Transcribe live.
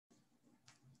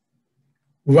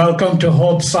Welcome to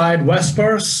HopeSide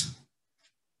Vespers.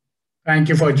 Thank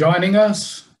you for joining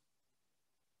us.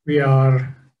 We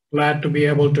are glad to be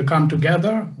able to come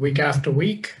together week after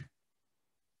week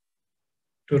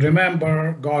to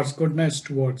remember God's goodness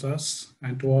towards us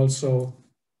and to also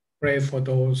pray for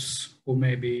those who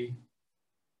may be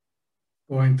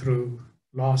going through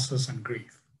losses and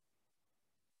grief.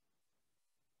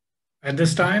 At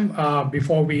this time,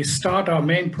 before we start our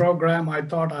main program, I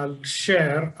thought I'll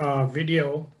share a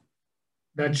video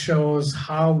that shows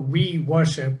how we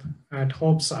worship at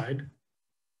HopeSide,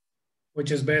 which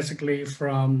is basically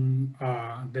from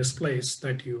this place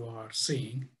that you are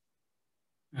seeing.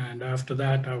 And after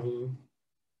that, I will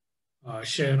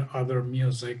share other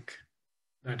music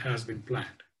that has been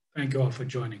planned. Thank you all for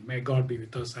joining. May God be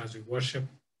with us as we worship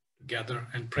together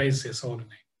and praise His holy name.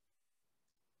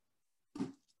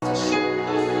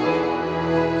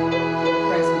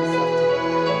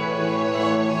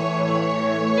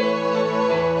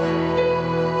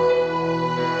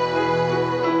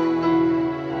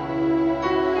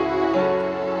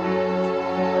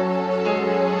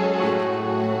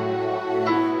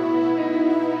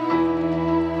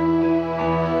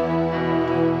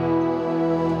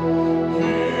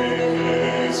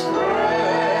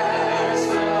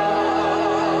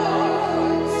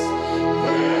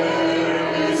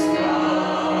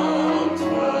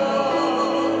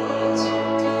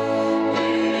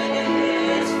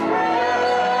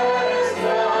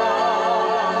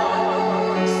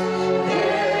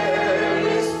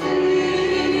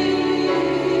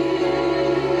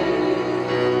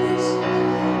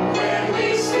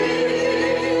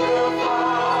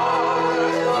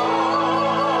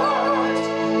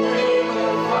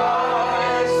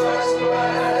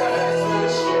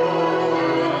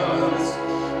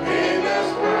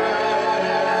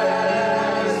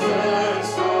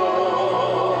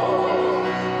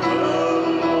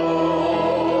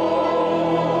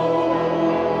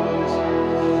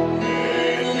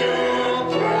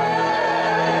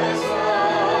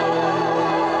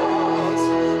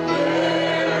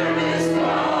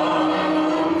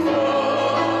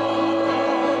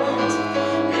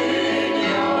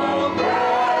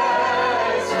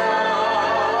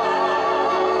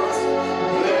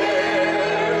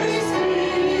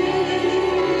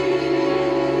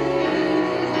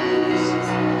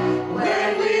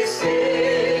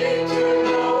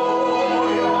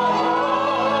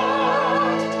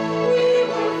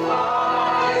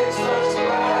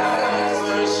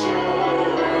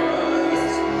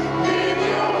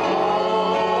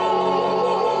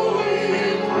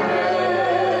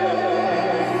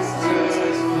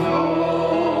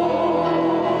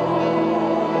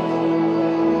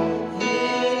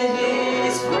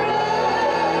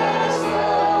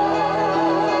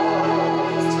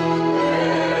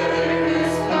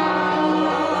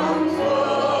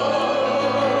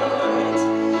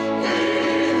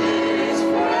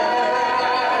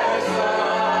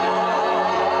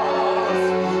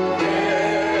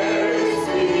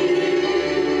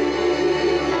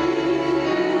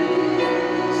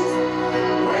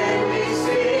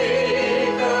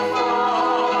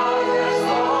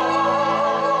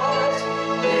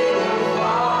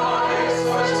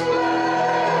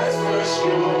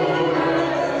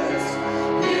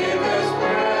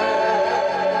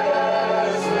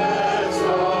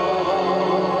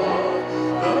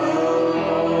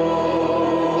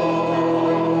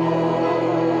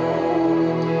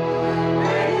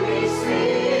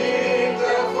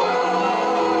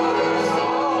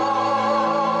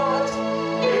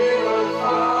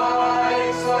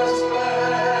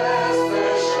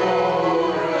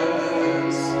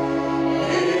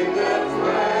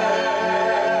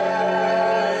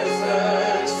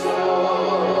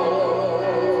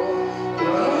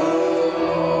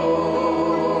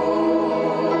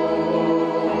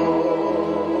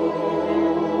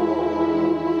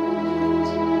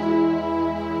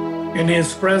 In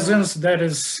His presence, there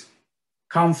is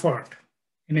comfort.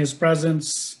 In His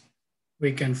presence,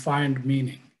 we can find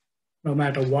meaning, no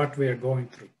matter what we are going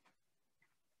through.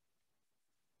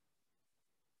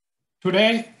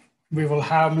 Today, we will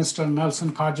have Mr.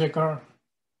 Nelson Khajekar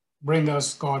bring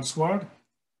us God's Word.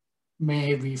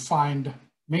 May we find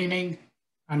meaning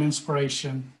and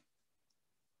inspiration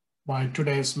by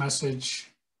today's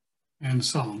message and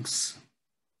songs.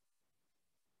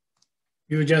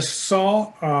 You just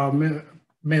saw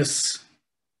Miss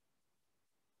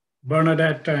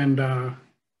Bernadette and her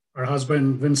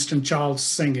husband Winston Charles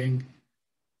singing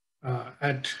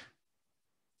at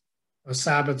a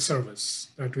Sabbath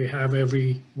service that we have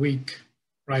every week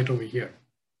right over here.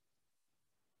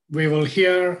 We will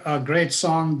hear a great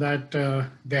song that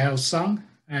they have sung,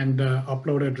 and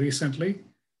uploaded recently.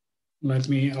 Let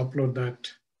me upload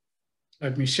that.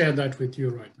 Let me share that with you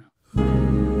right now.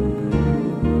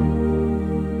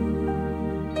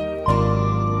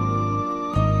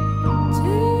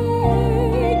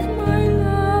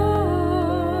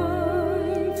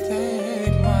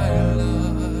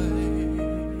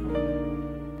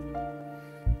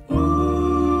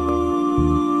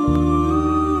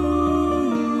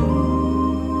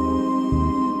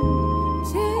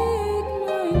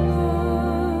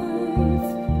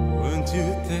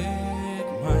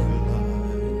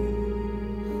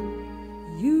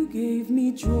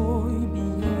 Joy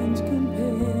beyond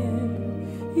compare.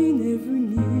 In every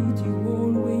need you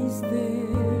always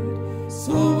there.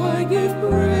 So I give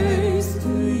praise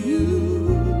to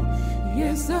you.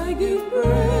 Yes, I give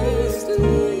praise to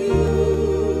you.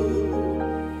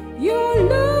 Your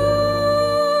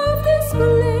love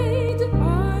displayed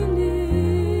I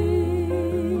live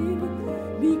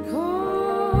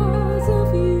because of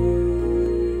you.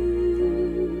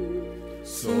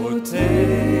 So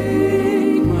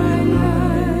take my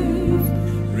life,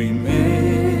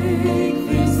 remake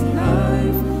this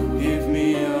life, give me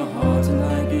a heart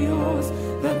like yours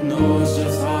that knows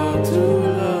just how to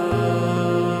love.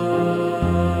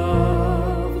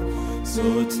 So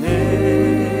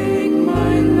take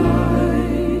my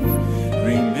life,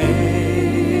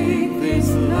 remake this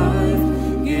life,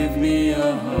 give me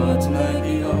a heart like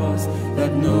yours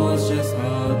that knows just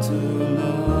how to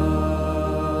love.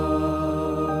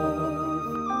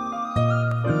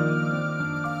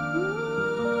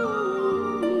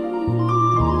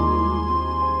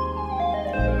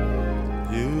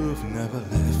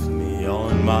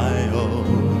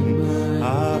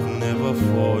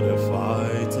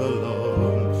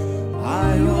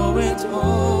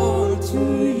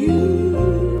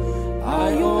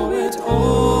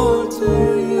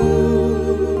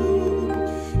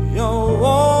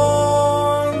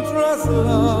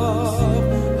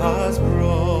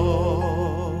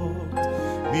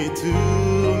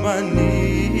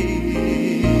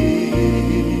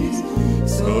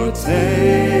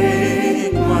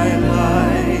 Take my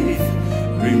life,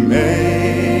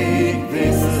 remake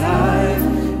this life,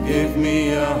 give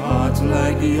me a heart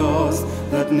like yours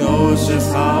that knows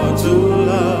just how to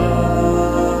love.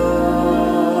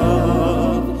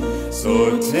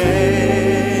 So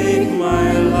take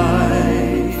my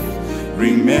life,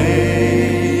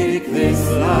 remake this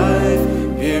life,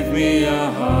 give me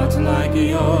a heart like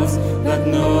yours that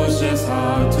knows just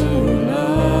how to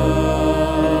love.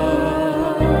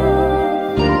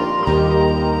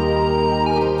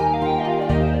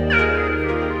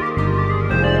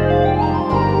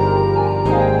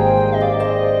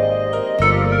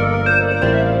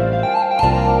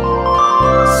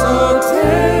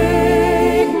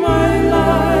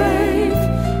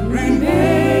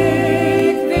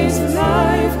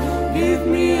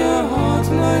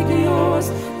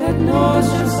 Knows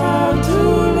just how to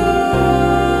love.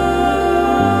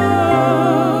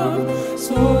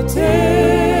 So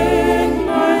take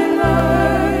my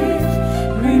life,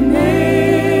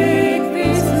 remake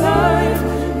this life,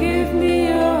 give me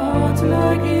a heart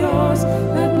like yours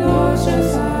that knows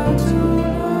just how to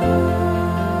love.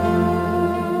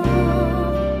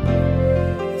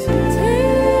 So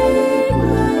take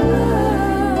my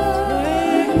life,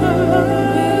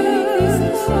 make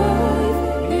this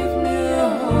life, give me a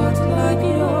heart like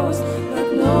yours that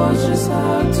knows just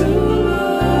how to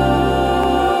love.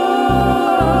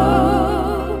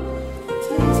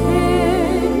 To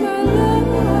take my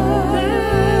life,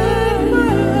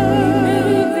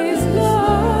 make this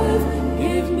life,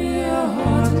 give me a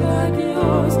heart like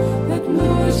yours that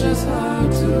knows just how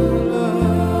to love.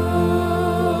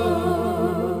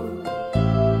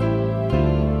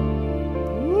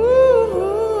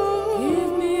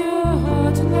 Give me a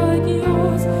heart like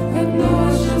yours that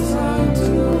knows just how to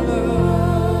love.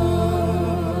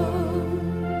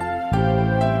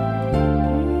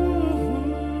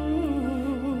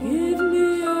 Give me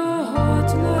a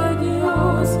heart like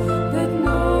yours that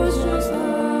knows just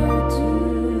how to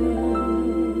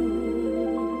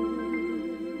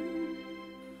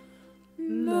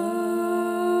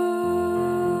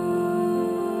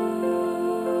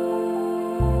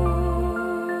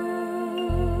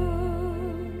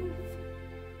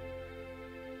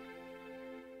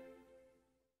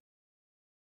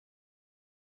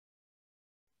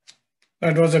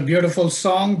That was a beautiful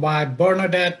song by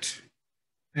Bernadette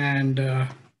and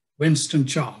Winston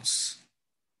Charles.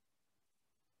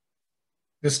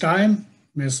 This time,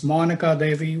 Ms. Monica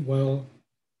Devi will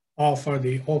offer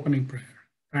the opening prayer.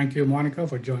 Thank you, Monica,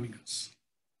 for joining us.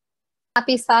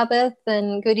 Happy Sabbath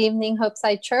and good evening,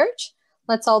 HopeSide Church.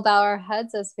 Let's all bow our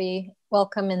heads as we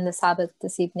welcome in the Sabbath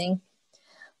this evening.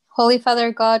 Holy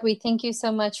Father God, we thank you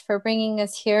so much for bringing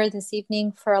us here this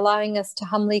evening, for allowing us to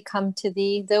humbly come to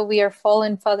thee. Though we are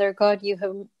fallen, Father God,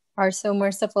 you are so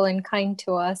merciful and kind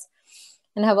to us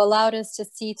and have allowed us to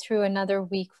see through another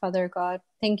week, Father God.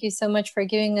 Thank you so much for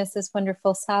giving us this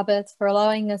wonderful Sabbath, for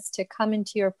allowing us to come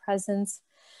into your presence.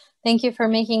 Thank you for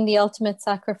making the ultimate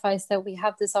sacrifice that we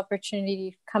have this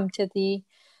opportunity to come to thee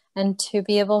and to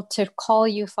be able to call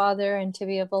you, Father, and to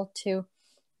be able to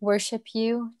worship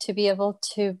you, to be able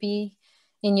to be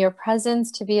in your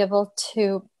presence, to be able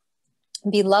to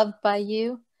be loved by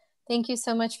you. Thank you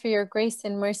so much for your grace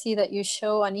and mercy that you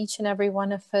show on each and every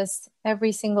one of us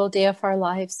every single day of our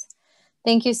lives.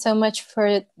 Thank you so much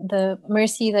for the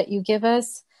mercy that you give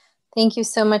us. Thank you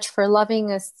so much for loving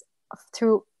us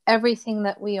through everything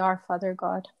that we are, Father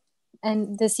God.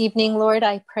 And this evening, Lord,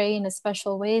 I pray in a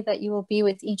special way that you will be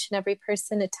with each and every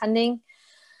person attending,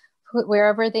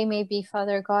 wherever they may be,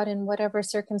 Father God, in whatever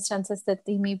circumstances that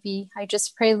they may be. I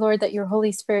just pray, Lord, that your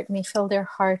Holy Spirit may fill their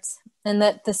hearts and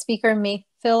that the speaker may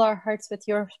fill our hearts with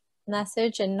your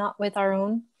message and not with our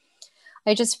own.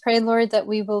 I just pray, Lord, that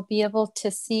we will be able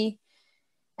to see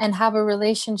and have a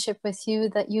relationship with you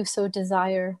that you so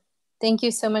desire. Thank you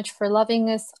so much for loving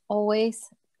us always.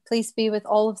 Please be with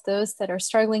all of those that are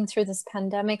struggling through this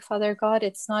pandemic, Father God.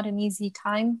 It's not an easy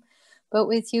time, but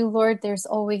with you, Lord, there's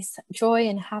always joy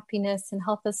and happiness, and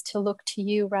help us to look to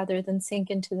you rather than sink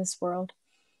into this world.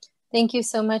 Thank you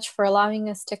so much for allowing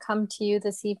us to come to you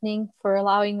this evening, for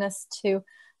allowing us to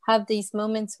have these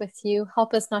moments with you.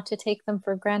 Help us not to take them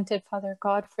for granted, Father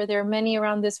God, for there are many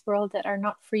around this world that are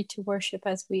not free to worship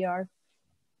as we are.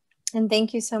 And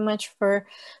thank you so much for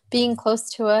being close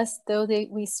to us, though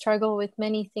we struggle with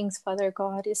many things, Father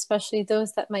God, especially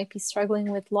those that might be struggling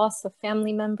with loss of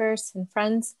family members and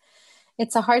friends.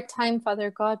 It's a hard time, Father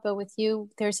God, but with you,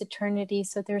 there's eternity,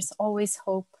 so there's always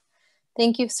hope.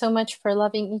 Thank you so much for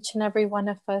loving each and every one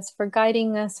of us, for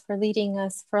guiding us, for leading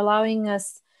us, for allowing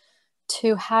us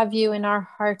to have you in our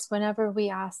hearts whenever we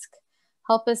ask.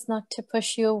 Help us not to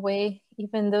push you away,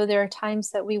 even though there are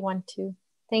times that we want to.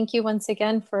 Thank you once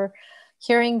again for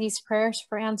hearing these prayers,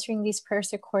 for answering these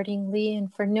prayers accordingly,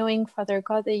 and for knowing, Father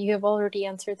God, that you have already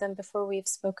answered them before we've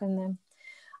spoken them.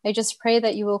 I just pray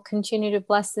that you will continue to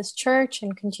bless this church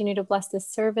and continue to bless this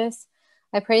service.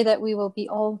 I pray that we will be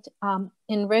all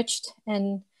enriched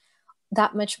and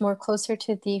that much more closer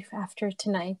to thee after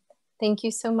tonight. Thank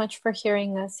you so much for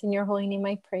hearing us. In your holy name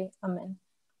I pray. Amen.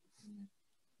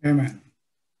 Amen.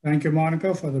 Thank you,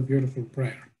 Monica, for the beautiful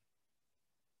prayer.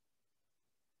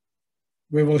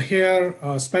 We will hear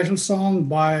a special song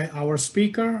by our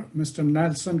speaker, Mr.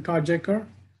 Nelson Khajekar.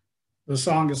 The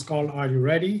song is called Are You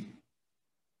Ready?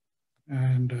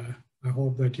 And I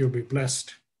hope that you'll be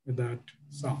blessed with that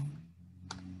song.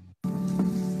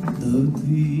 The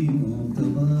theme of the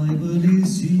Bible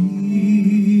is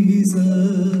Jesus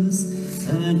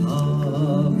and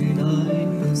how he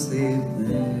died to save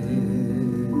them.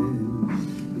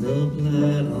 The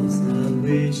plan of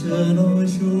salvation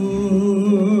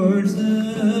assures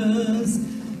us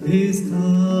he's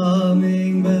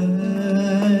coming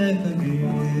back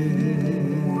again.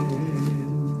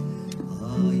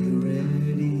 Are you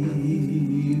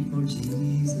ready for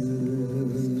Jesus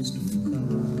to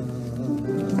come?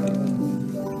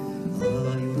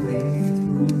 Are you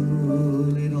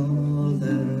faithful in all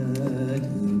that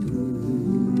you do?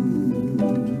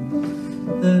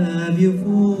 Have you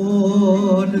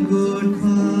fought a good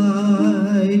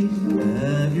fight?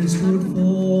 Have you stood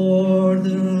for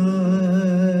the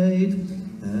right?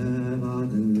 Have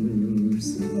others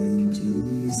seen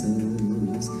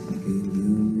Jesus in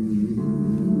you?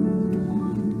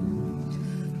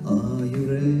 Are you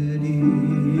ready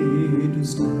to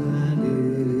stand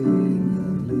in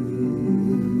the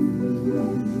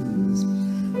place?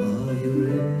 Are you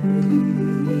ready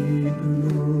to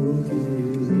look in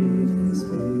his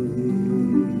face?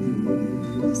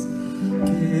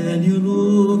 Can you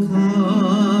look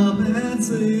up and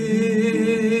say,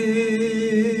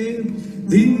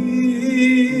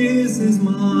 this is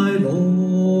my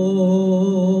Lord?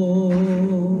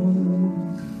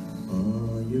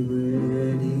 Are you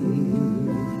ready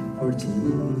for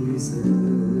Jesus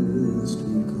to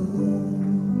come?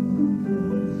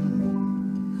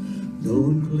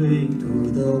 Don't cling to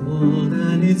the world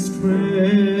and its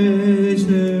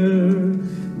treasure.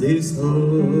 This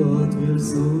earth will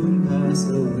soon pass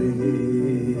away.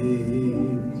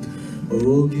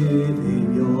 Oh, give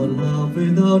him your love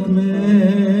without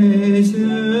measure.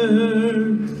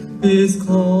 He's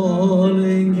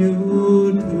calling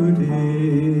you today.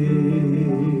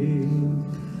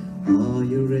 Are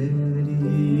you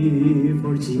ready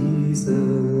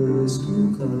Jesus to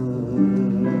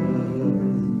come?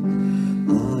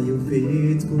 Are you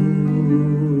faithful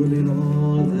in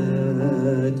all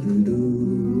that you do?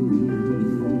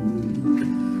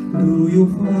 Do you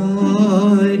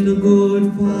fight a good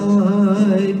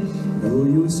fight? Do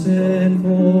you stand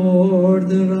for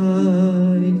the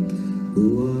right? Do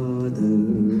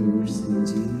others see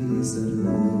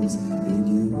Jesus in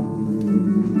you?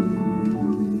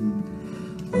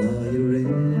 Are you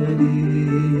ready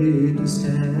to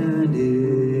stand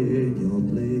in your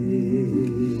place?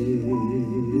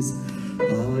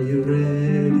 Are you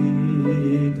ready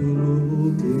to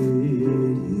look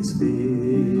in His face?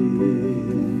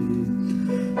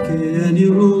 Can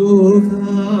you look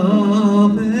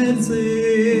up and say,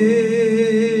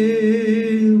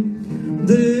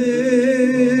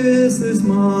 "This is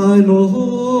my Lord"?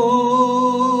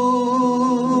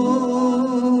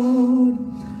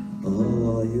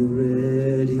 Are you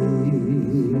ready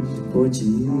for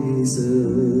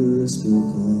Jesus to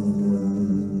come?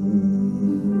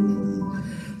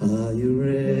 Are you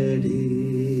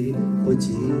ready for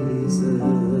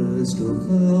Jesus to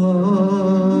come?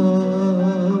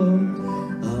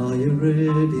 Are you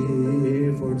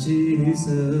ready for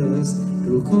Jesus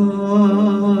to come?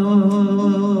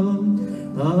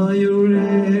 Are you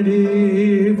ready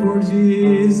for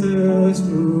Jesus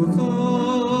to come?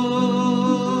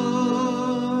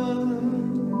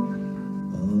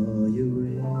 Are you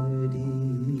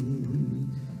ready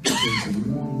for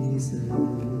Jesus to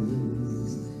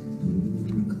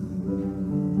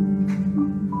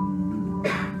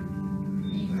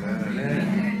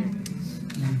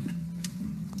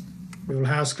We will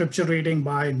have scripture reading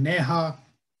by Neha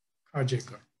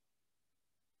Khajekar.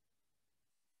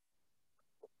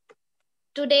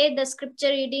 Today, the scripture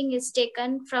reading is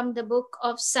taken from the book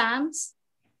of Psalms,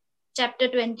 chapter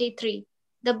 23.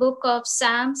 The book of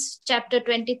Psalms, chapter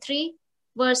 23,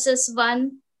 verses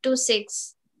 1 to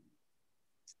 6.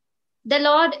 The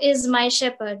Lord is my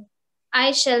shepherd,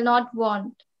 I shall not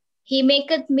want. He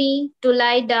maketh me to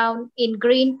lie down in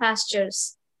green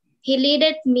pastures. He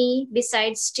leadeth me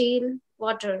beside still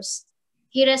waters.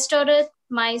 He restoreth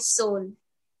my soul.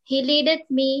 He leadeth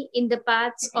me in the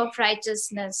paths of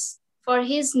righteousness, for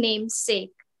his name's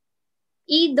sake.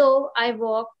 Yea, though I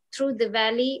walk through the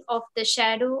valley of the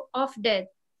shadow of death,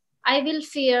 I will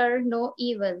fear no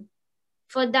evil,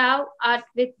 for thou art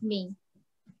with me.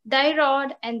 Thy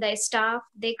rod and thy staff,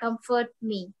 they comfort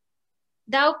me.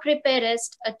 Thou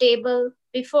preparest a table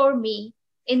before me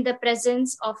in the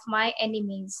presence of my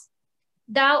enemies.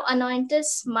 Thou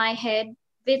anointest my head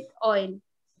with oil.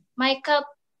 My cup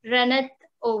runneth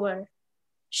over.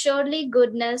 Surely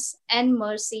goodness and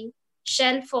mercy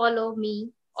shall follow me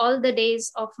all the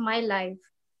days of my life,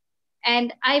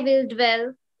 and I will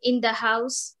dwell in the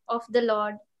house of the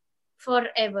Lord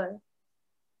forever.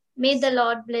 May the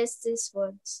Lord bless these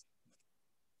words.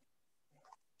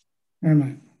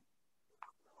 Amen.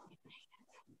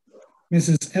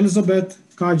 Mrs. Elizabeth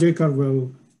Khajekar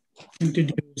will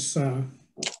introduce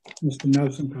Mr.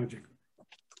 Nelson Khajekar.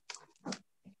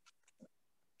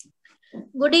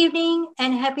 Good evening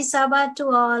and happy Sabbath to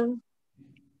all.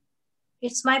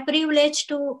 It's my privilege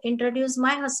to introduce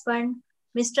my husband,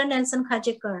 Mr. Nelson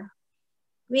Khajekar.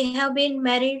 We have been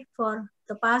married for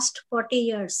the past 40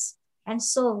 years, and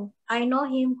so I know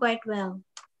him quite well.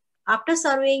 After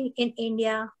serving in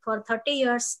India for 30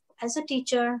 years as a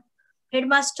teacher,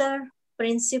 headmaster,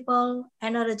 principal,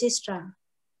 and a registrar,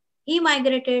 he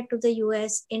migrated to the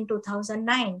US in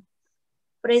 2009.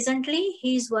 Presently,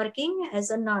 he is working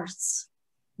as a nurse.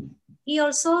 He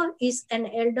also is an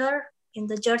elder in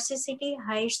the Jersey City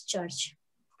Heights Church.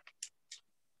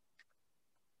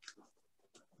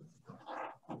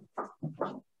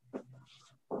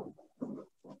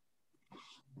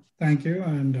 Thank you,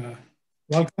 and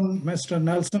welcome, Mr.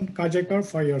 Nelson Khajekar,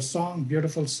 for your song,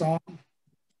 beautiful song,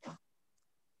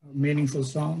 meaningful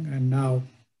song, and now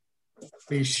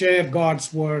please share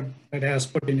God's word that has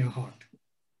put in your heart.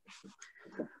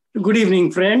 Good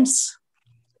evening, friends.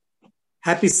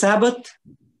 Happy Sabbath.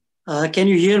 Can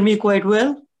you hear me quite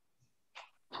well?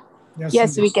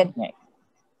 Yes, we can hear.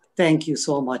 Thank you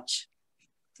so much.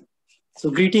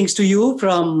 So greetings to you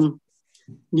from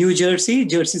New Jersey,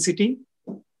 Jersey City,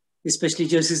 especially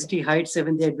Jersey City Heights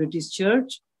Seventh-day Adventist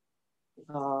Church.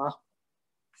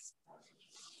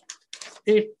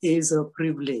 It is a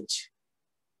privilege.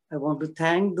 I want to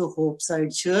thank the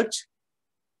HopeSide Church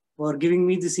for giving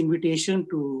me this invitation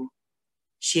to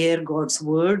share God's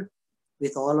word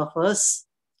with all of us.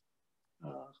 I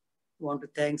want to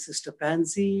thank Sister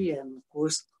Pansy and, of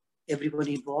course, everyone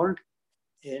involved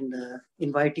in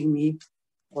inviting me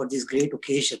for this great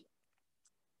occasion.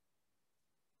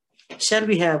 Shall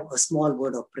we have a small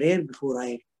word of prayer before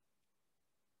I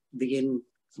begin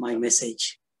my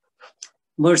message?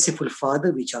 Merciful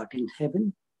Father, which art in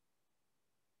heaven,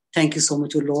 thank you so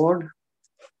much, O Lord,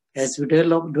 as we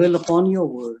dwell upon your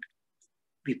word.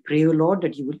 We pray, O Lord,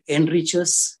 that you will enrich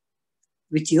us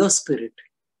with your spirit.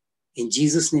 In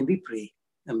Jesus' name we pray.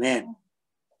 Amen.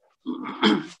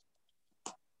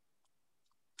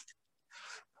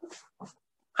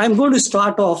 I'm going to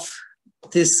start off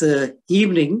this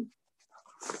evening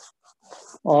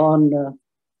on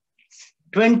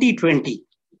 2020.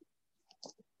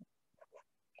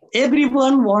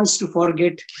 Everyone wants to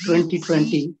forget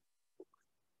 2020,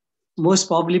 most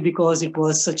probably because it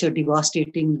was such a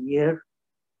devastating year.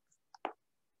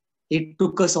 It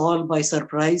took us all by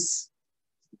surprise.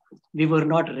 We were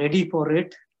not ready for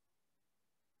it.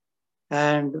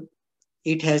 And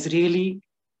it has really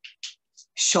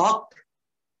shocked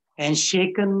and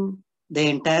shaken the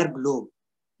entire globe,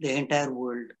 the entire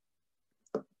world.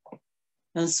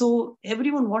 And so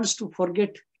everyone wants to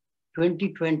forget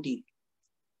 2020.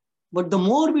 But the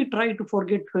more we try to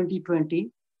forget 2020,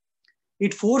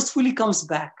 it forcefully comes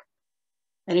back.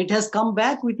 And it has come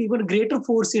back with even greater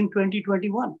force in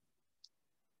 2021.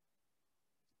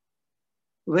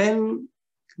 When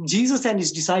Jesus and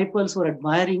his disciples were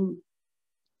admiring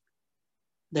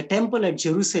the temple at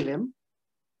Jerusalem,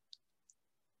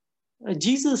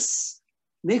 Jesus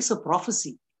makes a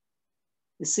prophecy.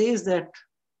 He says that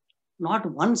not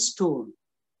one stone,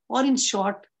 or in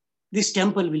short, this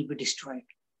temple will be destroyed.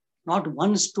 Not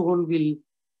one stone will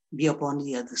be upon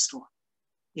the other stone.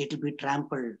 It will be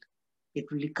trampled. It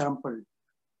will be crumpled.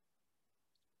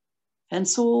 And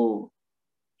so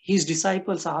his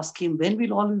disciples ask him, when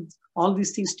will all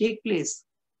these things take place?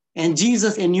 And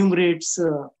Jesus enumerates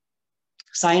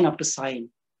sign after sign,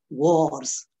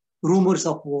 wars, rumors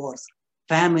of wars,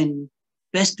 famine,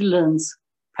 pestilence,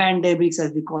 pandemics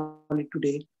as we call it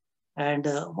today. And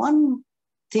one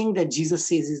thing that Jesus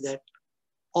says is that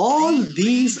all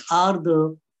these are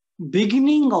the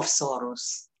beginning of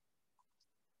sorrows.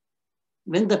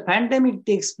 When the pandemic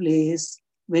takes place,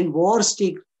 when wars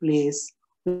take place,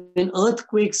 when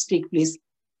earthquakes take place,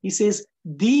 he says,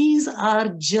 these are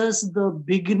just the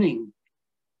beginning.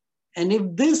 And if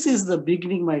this is the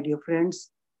beginning, my dear friends,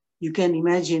 you can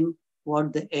imagine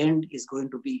what the end is going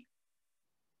to be.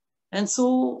 And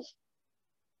so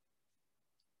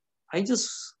I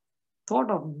just thought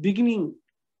of beginning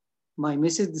my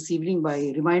message this evening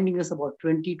by reminding us about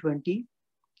 2020.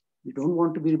 We don't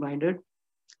want to be reminded.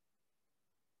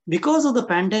 Because of the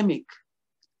pandemic,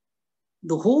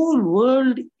 the whole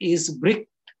world is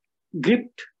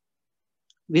gripped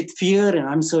with fear and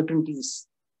uncertainties.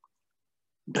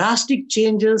 Drastic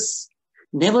changes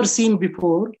never seen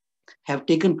before have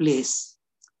taken place.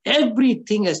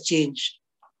 Everything has changed.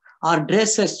 Our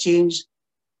dress has changed.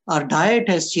 Our diet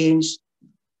has changed.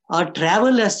 Our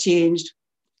travel has changed.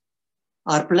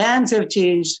 Our plans have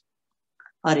changed.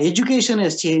 Our education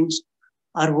has changed.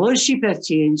 Our worship has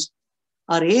changed.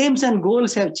 Our aims and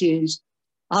goals have changed.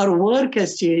 Our work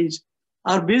has changed.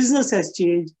 Our business has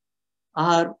changed.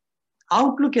 Our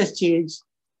outlook has changed.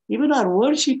 Even our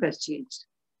worship has changed.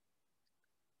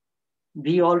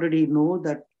 We already know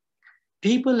that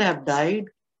people have died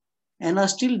and are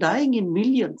still dying in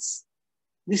millions.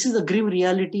 This is a grim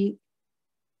reality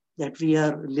that we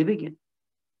are living in.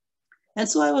 And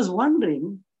so I was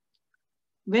wondering,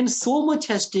 when so much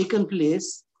has taken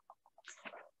place,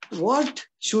 what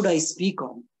should I speak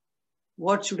on?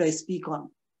 What should I speak on?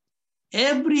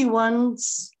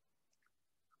 Everyone's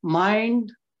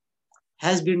mind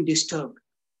has been disturbed.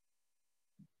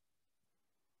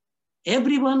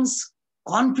 Everyone's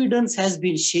confidence has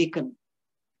been shaken.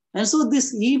 And so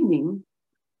this evening,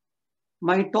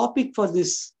 my topic for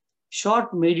this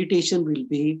short meditation will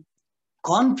be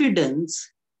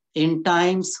confidence in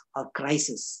times of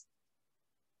crisis.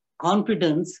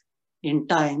 Confidence in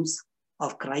times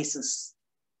of crisis.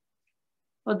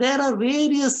 There are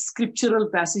various scriptural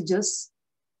passages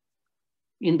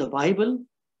in the Bible,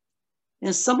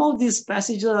 and some of these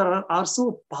passages are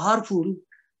so powerful,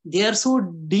 they are so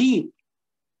deep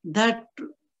that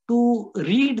to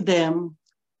read them,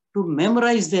 to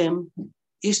memorize them,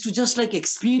 is to just like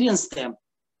experience them.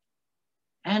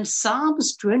 And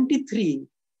Psalms 23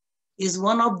 is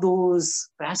one of those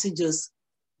passages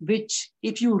which,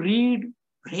 if you read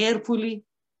prayerfully,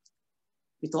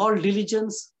 with all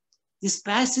diligence, this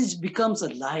passage becomes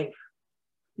alive.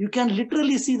 You can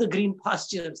literally see the green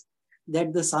pastures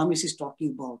that the psalmist is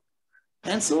talking about.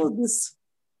 And so this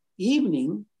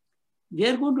evening, we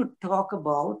are going to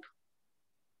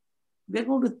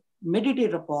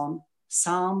meditate upon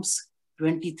Psalms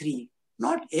 23.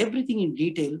 Not everything in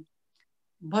detail,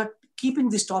 But keeping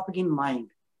this topic in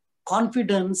mind,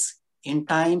 confidence in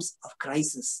times of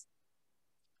crisis.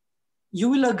 You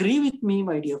will agree with me,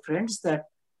 my dear friends, that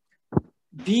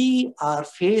we are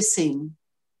facing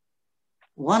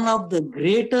one of the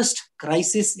greatest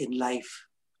crises in life,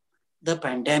 the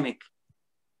pandemic.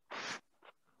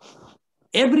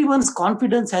 Everyone's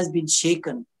confidence has been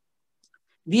shaken.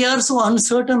 We are so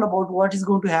uncertain about what is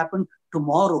going to happen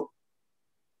tomorrow.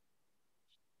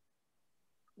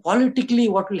 Politically,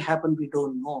 what will happen, we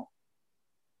don't know.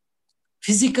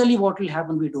 Physically, what will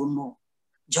happen, we don't know.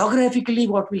 Geographically,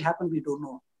 what will happen, we don't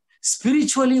know.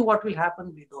 Spiritually, what will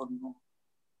happen, we don't know.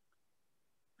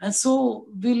 And so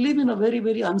we live in a very,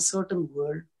 very uncertain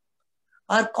world.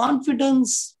 Our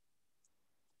confidence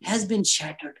has been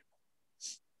shattered.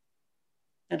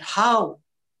 And how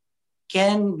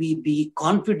can we be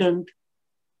confident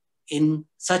in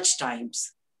such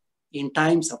times, in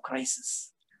times of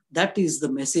crisis? That is the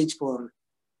message for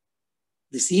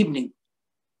this evening.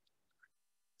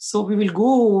 So we will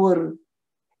go over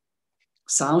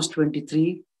Psalms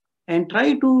 23 and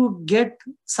try to get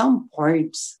some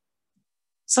points,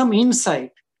 some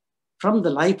insight from the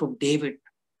life of David.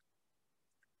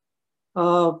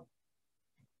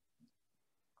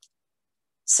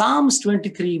 Psalms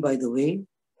 23, by the way,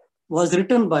 was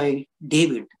written by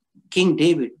David, King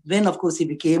David, when, of course, he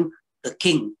became the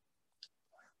king.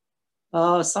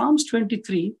 Psalms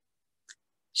 23,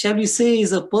 shall we say,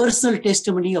 is a personal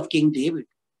testimony of King David.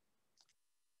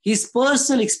 His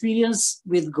personal experience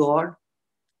with God.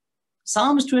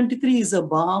 Psalms 23 is a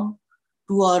balm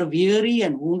to our weary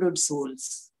and wounded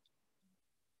souls.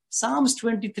 Psalms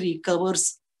 23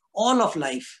 covers all of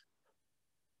life,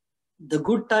 the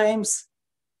good times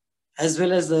as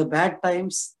well as the bad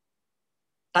times,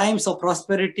 times of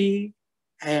prosperity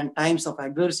and times of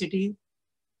adversity.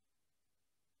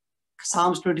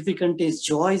 Psalms 23 contains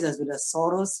joys as well as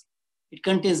sorrows. It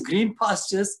contains green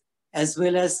pastures as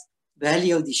well as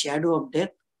valley of the shadow of death.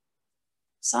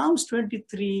 Psalms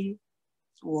 23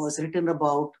 was written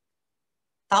about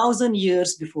 1,000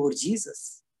 years before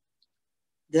Jesus.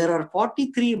 There are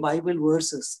 43 Bible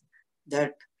verses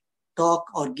that talk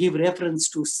or give reference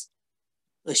to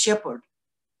a shepherd.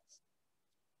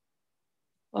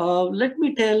 Let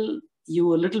me tell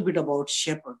you a little bit about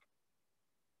shepherd.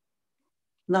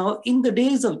 Now, in the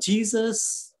days of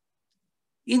Jesus,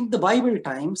 in the Bible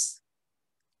times,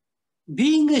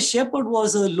 being a shepherd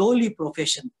was a lowly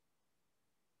profession,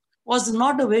 was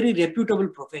not a very reputable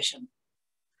profession.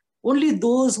 Only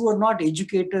those who were not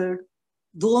educated,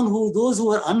 those who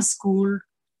were unschooled,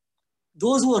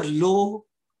 those who were low,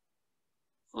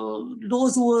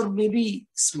 those who were maybe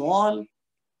small,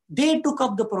 they took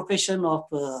up the profession of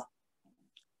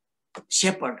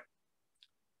shepherd.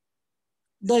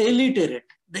 The illiterate,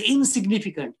 the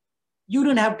insignificant, you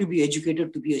don't have to be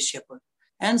educated to be a shepherd.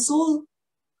 And so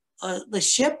the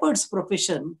shepherd's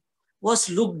profession was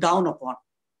looked down upon.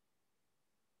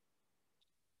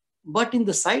 But in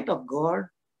the sight of God,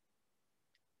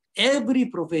 every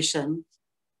profession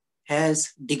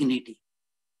has dignity.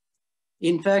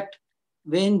 In fact,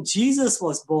 when Jesus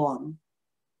was born,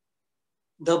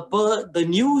 the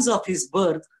news of his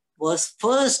birth was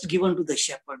first given to the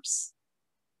shepherds.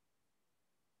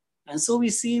 And so we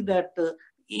see that,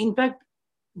 in fact,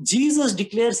 Jesus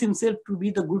declares himself to be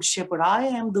the good shepherd. I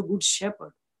am the good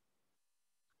shepherd.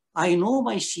 I know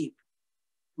my sheep.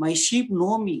 My sheep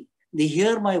know me. They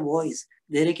hear my voice.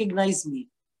 They recognize me.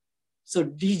 So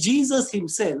Jesus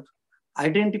himself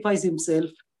identifies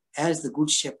himself as the good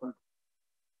shepherd.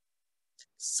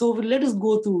 So let us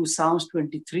go to Psalms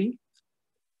 23.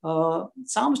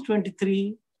 Psalms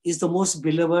 23 is the most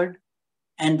beloved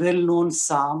and well-known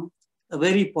psalm, a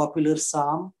very popular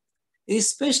psalm.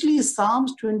 Especially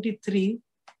Psalms 23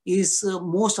 is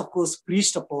most, of course,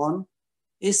 preached upon,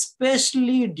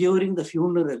 especially during the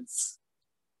funerals.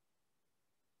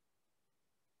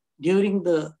 During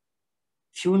the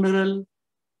funeral,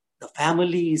 the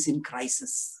family is in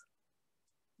crisis.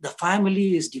 The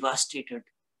family is devastated.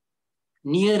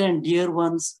 Near and dear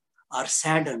ones are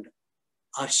saddened,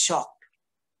 are shocked.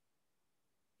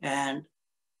 And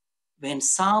when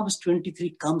Psalms 23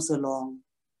 comes along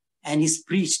and is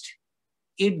preached,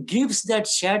 it gives that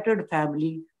shattered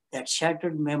family, that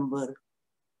shattered member,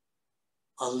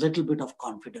 a little bit of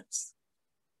confidence,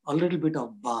 a little bit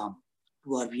of balm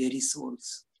to our weary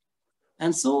souls.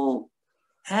 And so,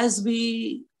 as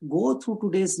we go through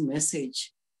today's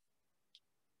message,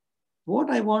 what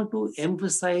I want to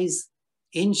emphasize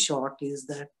in short is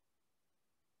that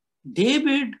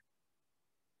David,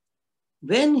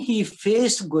 when he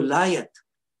faced Goliath,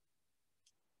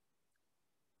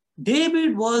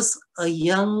 David was a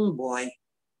young boy.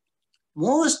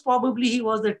 Most probably he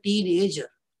was a teenager.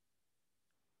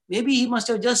 Maybe he must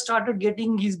have just started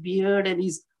getting his beard and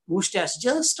his mustache,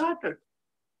 just started.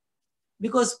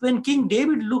 Because when King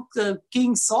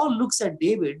Saul looks at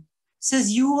David,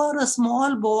 says, you are a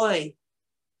small boy.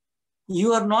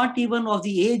 You are not even of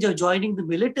the age of joining the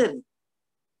military.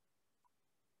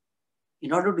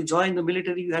 In order to join the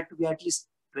military, you had to be at least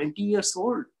 20 years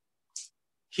old.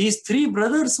 His 3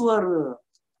 brothers were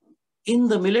in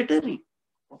the military.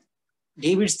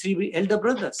 David's 3 elder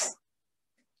brothers.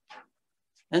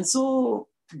 And so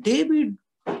David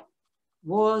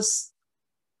was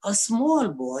a small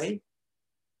boy.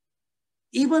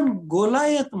 Even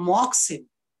Goliath mocks him.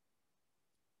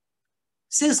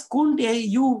 Says, couldn't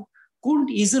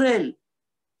Israel,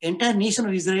 entire nation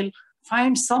of Israel,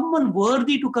 find someone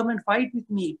worthy to come and fight with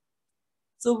me?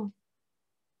 So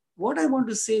what I want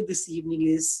to say this evening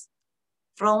is,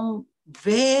 from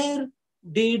where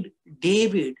did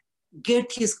David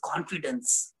get his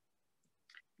confidence?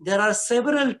 There are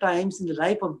several times in the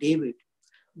life of David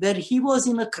where he was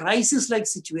in a crisis-like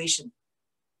situation.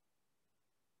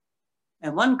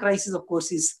 And one crisis, of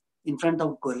course, is in front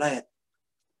of Goliath.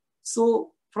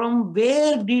 So from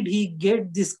where did he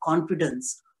get this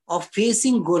confidence of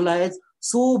facing Goliath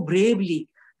so bravely?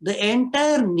 The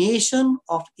entire nation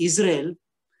of Israel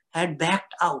had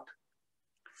backed out.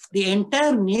 The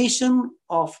entire nation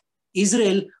of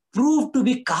Israel proved to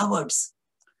be cowards.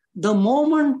 The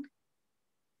moment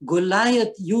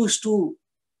Goliath used to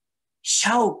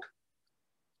shout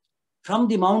from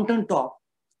the mountaintop,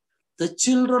 the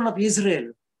children of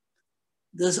Israel,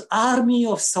 this army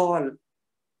of Saul,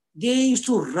 they used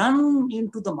to run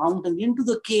into the mountain, into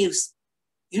the caves,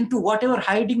 into whatever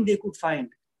hiding they could find.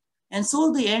 And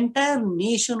so the entire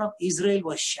nation of Israel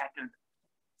was shattered.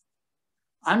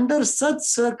 Under such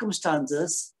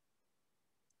circumstances,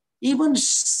 even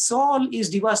Saul is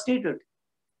devastated.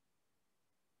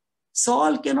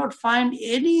 Saul cannot find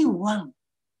anyone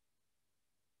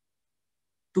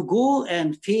to go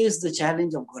and face the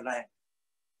challenge of Goliath.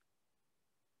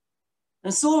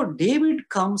 And so David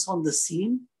comes on the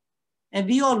scene, and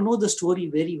we all know the story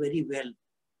very, very well.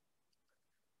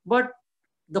 But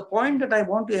the point that I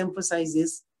want to emphasize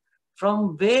is,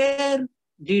 from where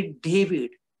did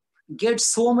David get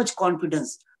so much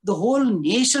confidence? The whole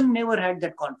nation never had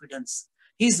that confidence.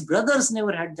 His brothers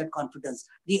never had that confidence.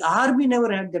 The army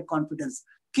never had that confidence.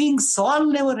 King Saul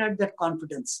never had that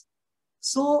confidence.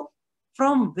 So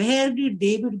from where did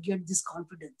David get this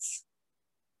confidence?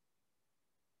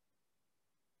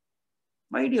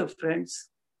 My dear friends,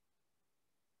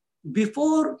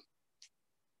 before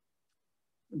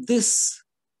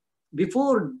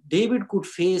David could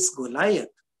face Goliath,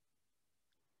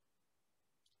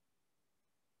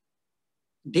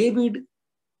 David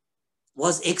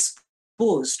was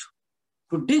exposed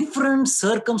to different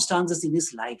circumstances in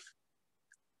his life.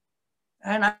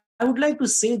 And I would like to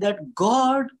say that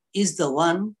God is the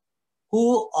one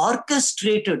who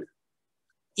orchestrated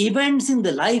events in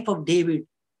the life of David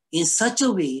in such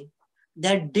a way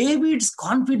that David's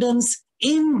confidence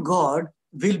in God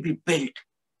will be built.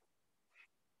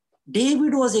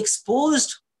 David was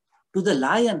exposed to the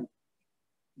lion.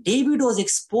 David was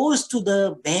exposed to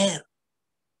the bear.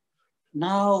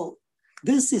 Now,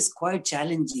 this is quite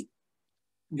challenging.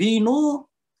 We know,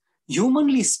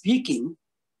 humanly speaking,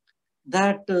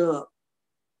 that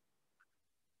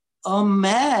a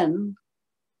man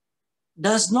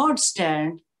does not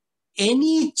stand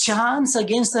any chance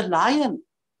against a lion.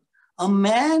 A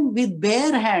man with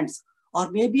bare hands,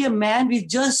 or maybe a man with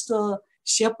just a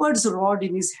shepherd's rod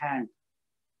in his hand.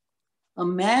 A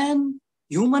man,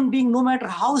 human being, no matter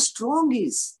how strong he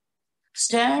is,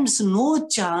 stands no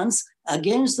chance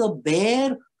against a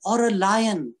bear or a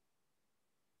lion.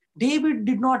 David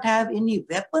did not have any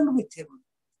weapon with him.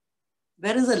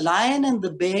 Whereas the lion and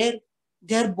the bear,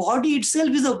 their body itself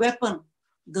is a weapon.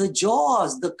 The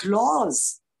jaws, the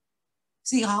claws.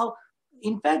 See how,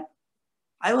 in fact,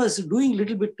 I was doing a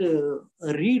little bit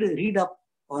read up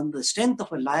on the strength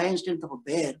of a lion, strength of a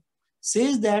bear.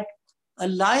 Says that a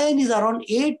lion is around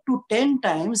 8 to 10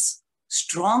 times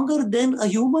stronger than a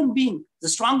human being, the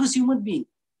strongest human being.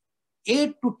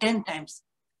 8 to 10 times.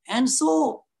 And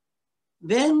so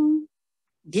when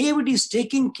David is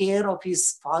taking care of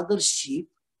his father's sheep,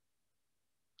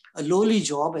 a lowly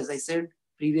job, as I said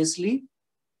previously,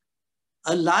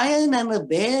 a lion and a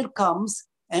bear comes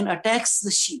and attacks the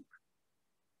sheep.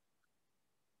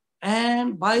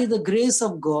 And by the grace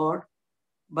of God,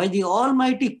 by the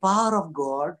almighty power of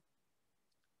God,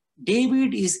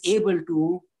 David is able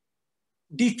to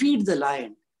defeat the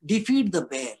lion, defeat the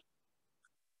bear.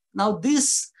 Now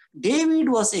David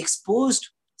was exposed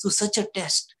to such a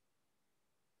test.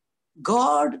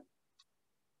 God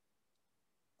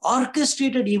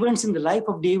orchestrated events in the life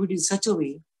of David in such a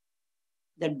way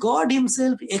that God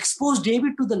himself exposed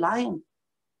David to the lion,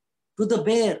 to the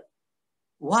bear.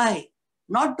 Why?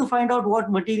 Not to find out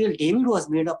what material David was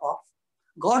made up of.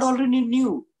 God already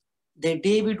knew that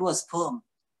David was firm.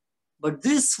 But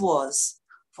this was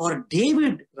for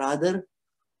David, rather,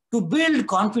 to build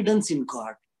confidence in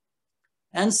God.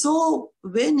 And so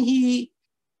when he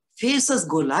faces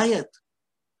Goliath,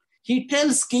 he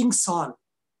tells King Saul,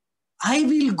 I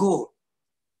will go.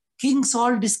 King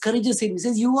Saul discourages him. He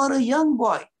says, you are a young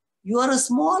boy. You are a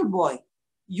small boy.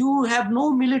 You have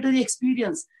no military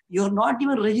experience. You are not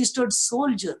even a registered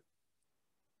soldier.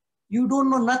 You don't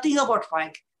know nothing about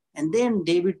fighting. And then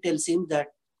David tells him that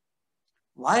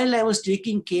while I was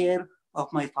taking care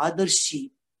of my father's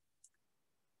sheep,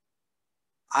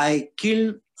 I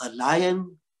killed a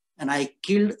lion and I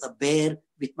killed a bear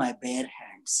with my bare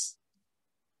hands.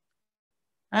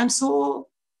 And so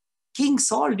King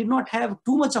Saul did not have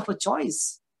too much of a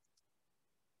choice.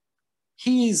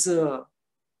 His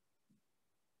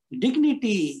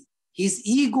dignity, his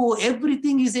ego,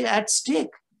 everything is at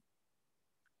stake.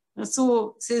 And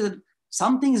so says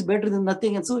something is better than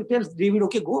nothing. And so he tells David,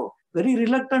 okay, go. Very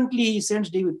reluctantly, he sends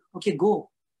David, okay, go.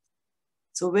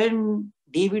 So when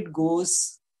David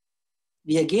goes,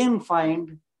 we again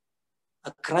find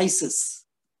a crisis.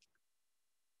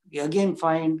 We again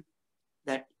find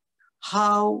that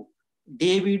how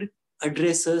David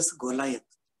addresses Goliath.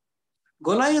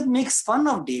 Goliath makes fun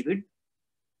of David,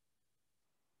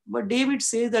 but David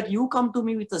says that you come to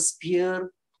me with a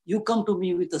spear, you come to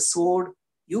me with a sword,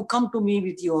 you come to me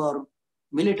with your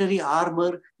military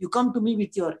armor, you come to me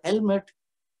with your helmet,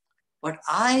 but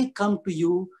I come to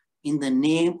you in the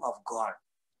name of God.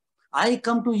 I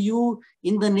come to you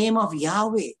in the name of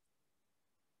Yahweh.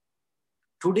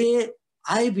 Today,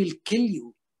 I will kill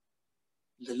you.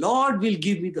 The Lord will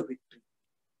give me the victory.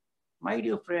 My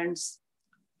dear friends,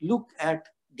 look at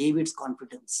David's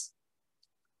confidence.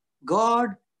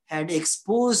 God had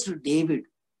exposed David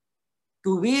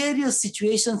to various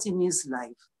situations in his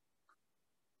life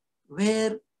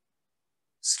where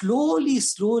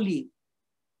slowly,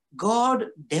 God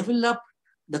developed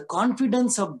the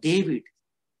confidence of David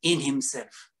in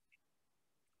himself.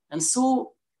 And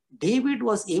so David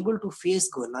was able to face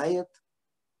Goliath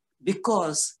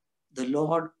because the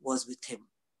Lord was with him.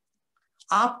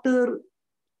 After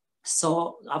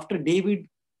David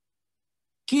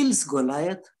kills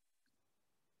Goliath,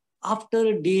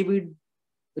 after David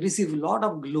receives a lot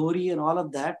of glory and all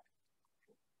of that,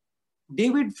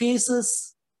 David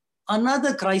faces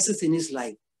another crisis in his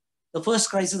life. The first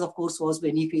crisis, of course, was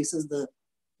when he faces the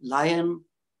lion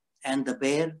and the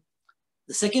bear.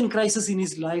 The second crisis in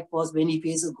his life was when he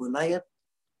faces Goliath.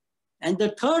 And the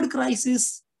third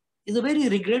crisis is a very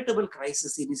regrettable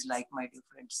crisis in his life, my dear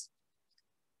friends.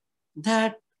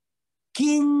 That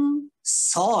King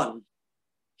Saul,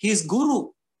 his guru,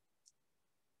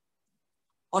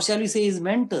 or shall we say his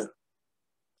mentor,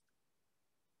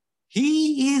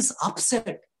 he is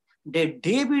upset that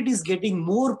David is getting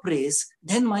more praise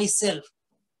than myself.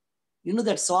 You know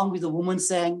that song with the woman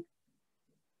sang,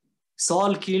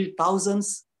 Saul killed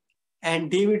thousands and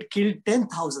David killed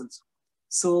 10,000.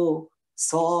 So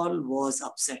Saul was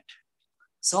upset.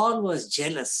 Saul was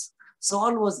jealous.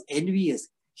 Saul was envious.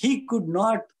 He could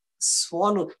not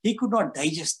swallow, he could not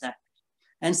digest that.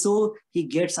 And so he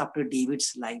gets after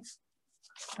David's life.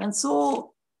 And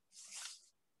so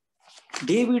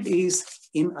David is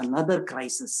in another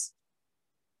crisis.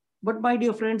 But my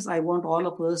dear friends, I want all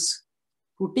of us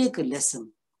to take a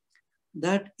lesson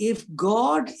that if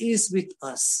God is with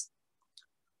us,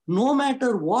 no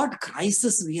matter what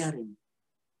crisis we are in,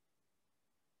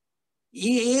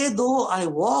 yea, though I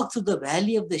walk through the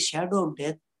valley of the shadow of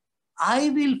death, I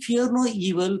will fear no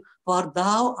evil, for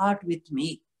thou art with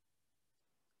me.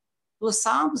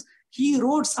 So he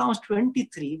wrote Psalms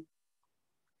 23,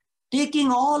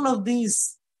 taking all of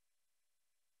these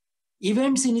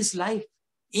events in his life.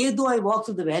 Yea, though I walk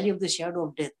through the valley of the shadow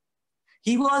of death.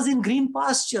 He was in green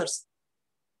pastures.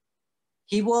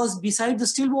 He was beside the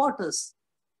still waters.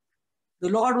 The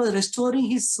Lord was restoring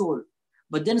his soul.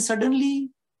 But then suddenly,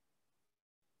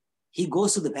 he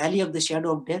goes to the valley of the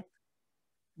shadow of death.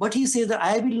 But he says that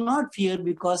I will not fear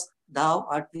because thou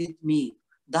art with me.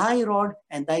 Thy rod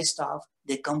and thy staff,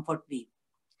 they comfort me.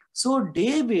 So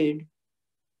David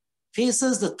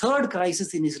faces the third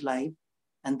crisis in his life,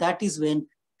 and that is when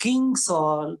King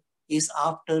Saul is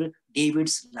after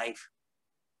David's life.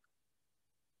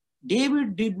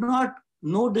 David did not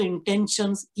know the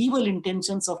intentions, evil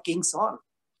intentions of King Saul.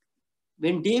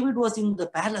 When David was in the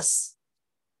palace,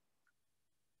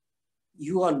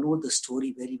 you all know the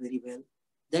story very, very well,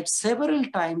 that several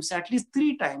times, at least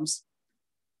 3 times,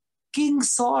 King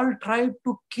Saul tried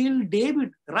to kill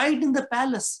David right in the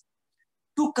palace,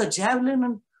 took a javelin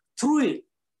and threw it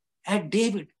at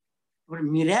David. But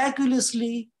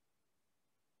miraculously,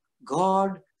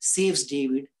 God saves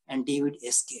David and David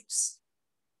escapes.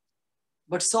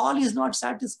 But Saul is not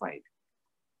satisfied.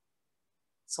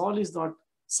 Saul is not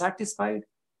satisfied,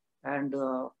 and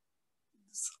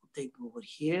take over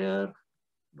here.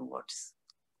 What's?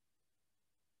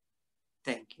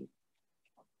 Thank you.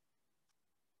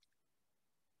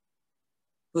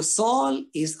 So Saul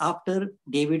is after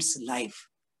David's life.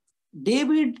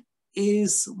 David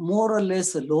is more or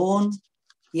less alone.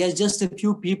 He has just a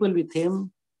few people with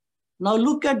him. Now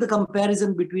look at the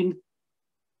comparison between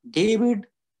David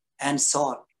and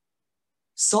Saul.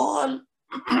 Saul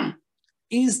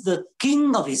is the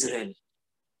king of Israel.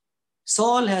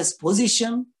 Saul has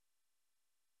position.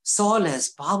 Saul has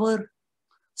power.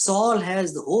 Saul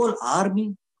has the whole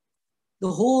army,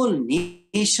 the whole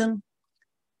nation.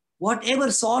 Whatever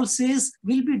Saul says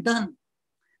will be done.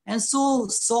 And so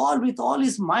Saul, with all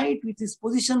his might, with his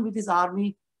position, with his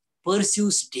army,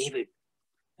 pursues David.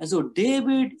 And so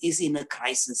David is in a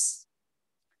crisis.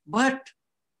 But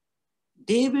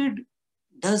David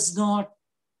does not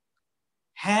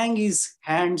hang his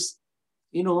hands,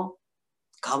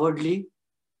 cowardly.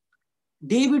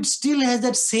 David still has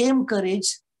that same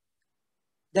courage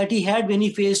that he had when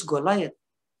he faced Goliath,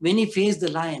 when he faced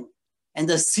the lion. And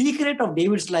the secret of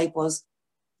David's life was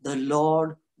the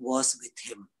Lord was with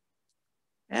him.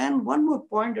 And one more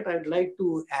point that I'd like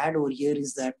to add over here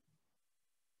is that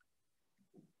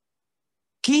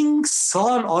King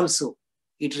Saul also,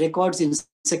 it records in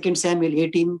 2 Samuel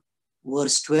 18,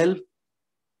 verse 12,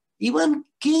 even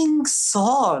King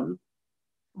Saul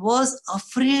was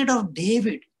afraid of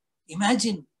David.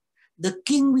 Imagine, the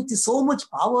king with so much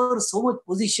power, so much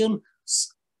position,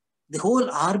 the whole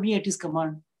army at his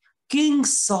command. King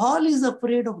Saul is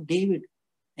afraid of David.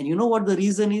 And you know what the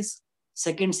reason is?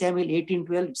 2 Samuel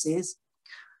 18:12, it says,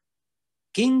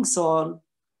 King Saul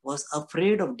was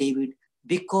afraid of David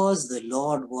because the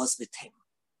Lord was with him.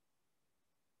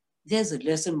 There's a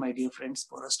lesson, my dear friends,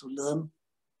 for us to learn,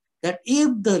 that if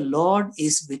the Lord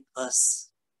is with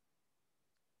us,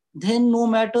 then no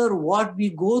matter what we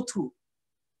go through,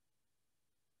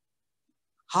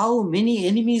 how many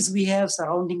enemies we have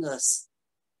surrounding us,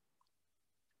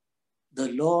 the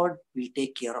Lord will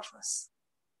take care of us.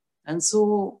 And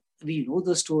so we know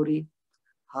the story,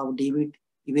 how David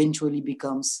eventually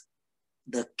becomes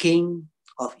the king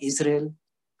of Israel,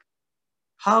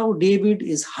 how David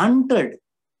is hunted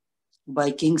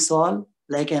by King Saul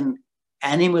like an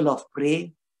animal of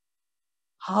prey,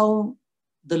 how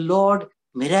the Lord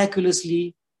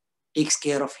miraculously takes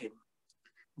care of him.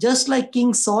 Just like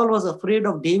King Saul was afraid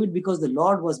of David because the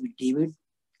Lord was with David,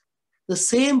 the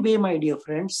same way, my dear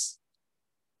friends,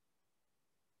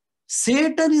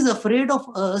 Satan is afraid of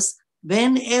us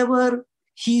whenever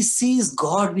he sees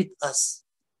God with us.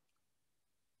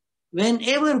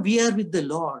 Whenever we are with the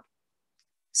Lord,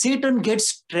 Satan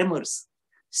gets tremors.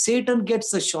 Satan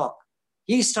gets a shock.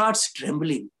 He starts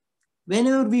trembling.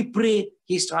 Whenever we pray,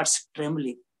 he starts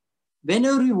trembling.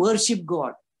 Whenever we worship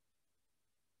God,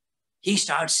 he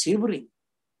starts shivering.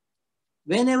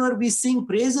 Whenever we sing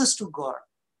praises to God,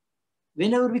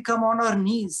 whenever we come on our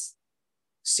knees,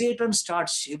 Satan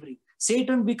starts shivering.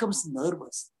 Satan becomes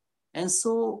nervous. And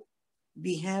so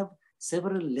we have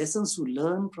several lessons to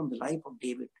learn from the life of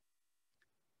David.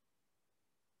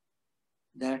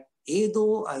 That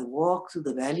though I walk through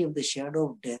the valley of the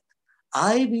shadow of death,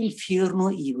 I will fear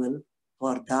no evil,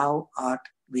 for thou art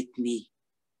with me.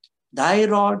 Thy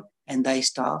rod and thy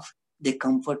staff, they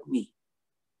comfort me.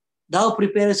 Thou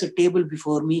preparest a table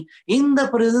before me in the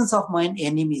presence of mine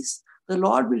enemies. The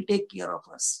Lord will take care of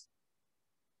us.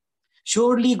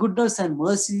 Surely goodness and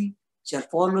mercy shall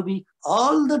follow me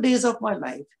all the days of my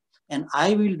life, and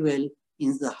I will dwell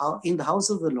in the house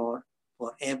of the Lord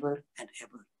forever and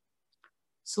ever.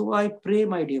 So I pray,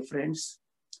 my dear friends,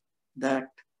 that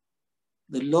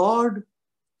the Lord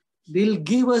will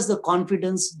give us the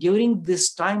confidence during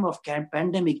this time of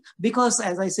pandemic, because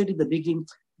as I said in the beginning,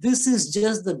 this is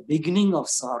just the beginning of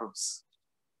sorrows.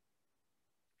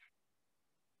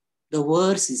 The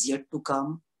worst is yet to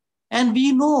come, and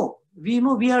we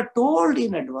are told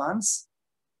in advance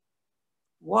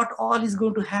what all is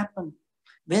going to happen,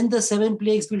 when the 7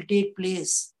 plagues will take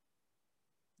place,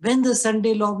 when the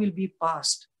Sunday law will be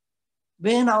passed,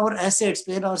 when our assets,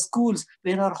 when our schools,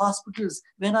 when our hospitals,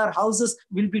 when our houses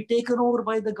will be taken over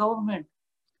by the government,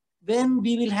 when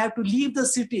we will have to leave the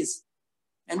cities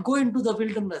and go into the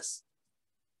wilderness.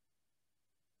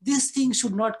 This thing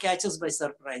should not catch us by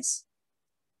surprise.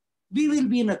 We will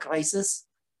be in a crisis,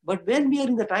 but when we are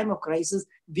in the time of crisis,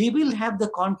 we will have the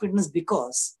confidence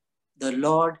because the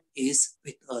Lord is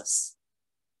with us.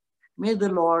 May the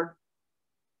Lord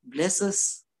bless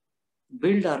us,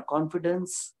 build our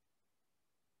confidence.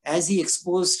 As he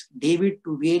exposed David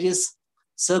to various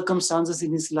circumstances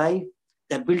in his life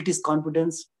that built his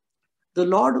confidence, the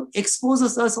Lord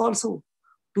exposes us also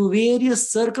to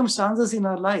various circumstances in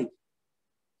our life.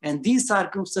 And these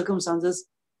circumstances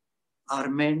are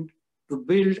meant to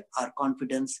build our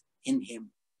confidence in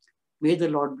him. May the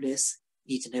Lord bless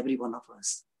each and every one of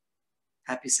us.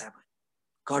 Happy Sabbath.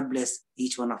 God bless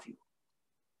each one of you.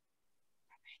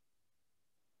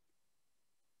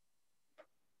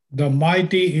 The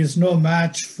mighty is no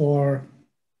match for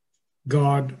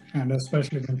God, and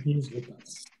especially when he is with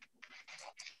us.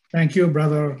 Thank you,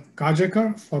 Brother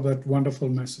Khajekar, for that wonderful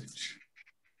message.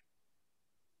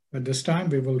 At this time,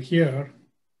 we will hear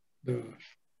the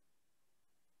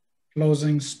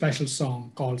closing special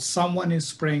song called Someone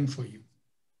is Praying for You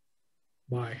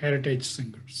by Heritage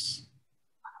Singers.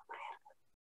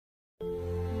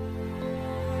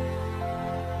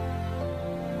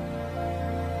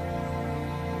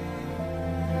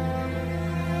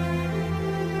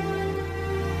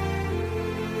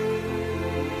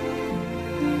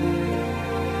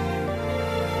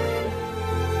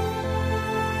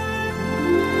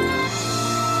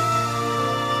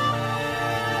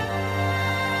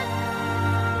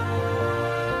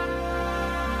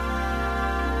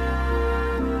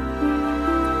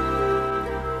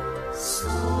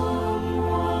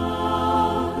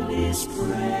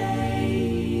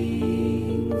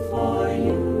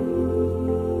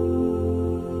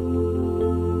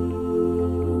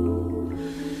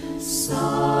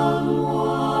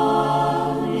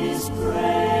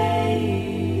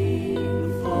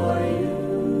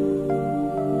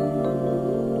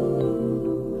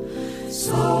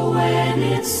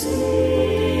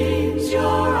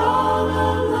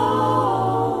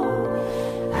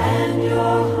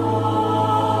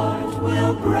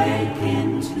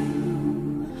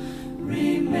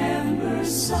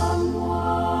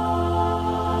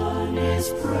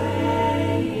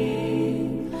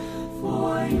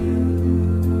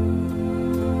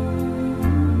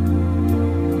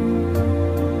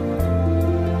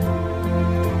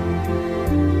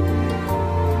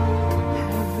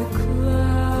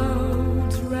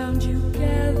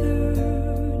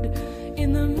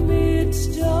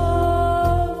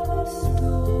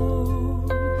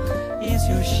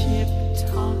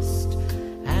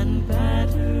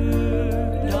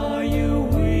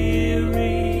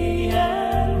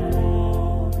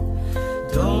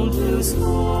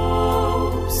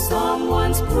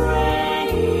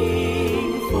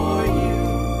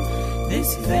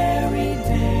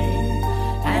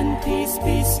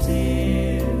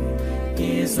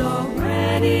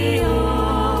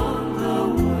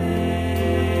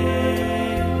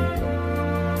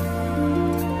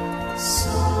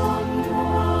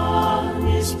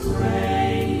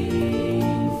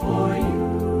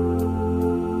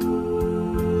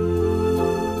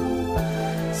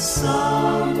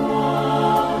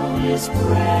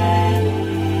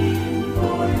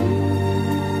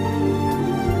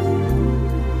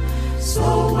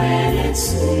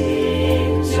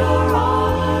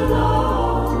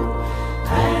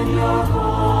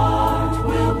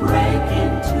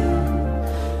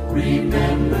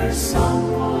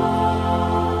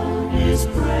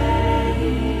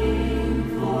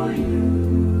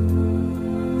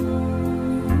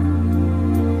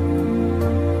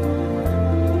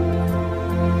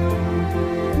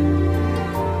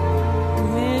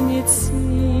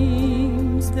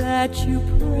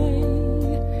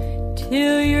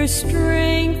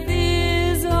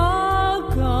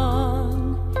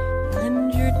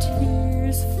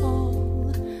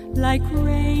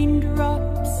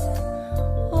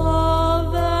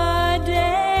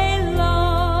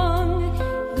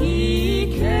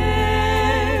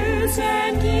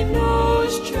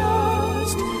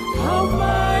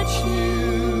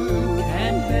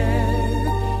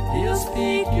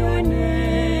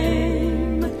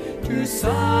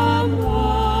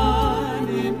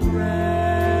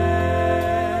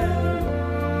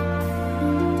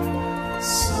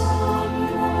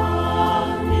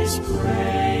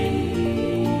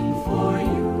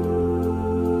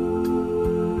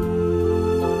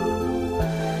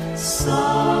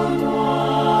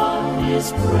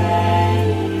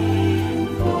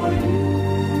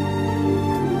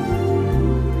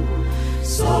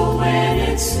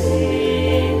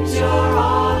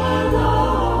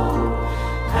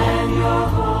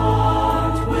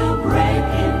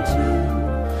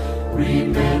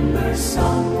 Remember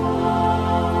someone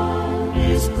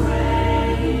is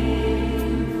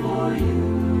praying for you.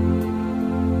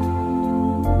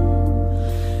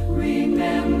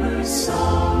 Remember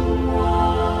someone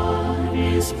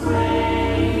is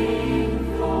praying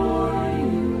for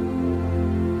you.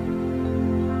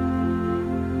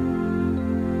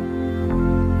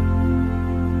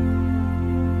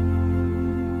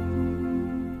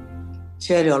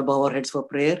 Shall we all bow our heads for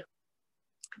prayer?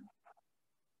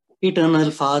 Eternal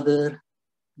Father,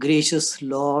 gracious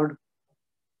Lord,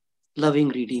 loving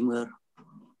Redeemer,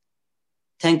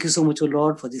 thank you so much, O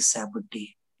Lord, for this Sabbath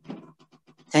day.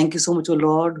 Thank you so much, O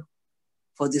Lord,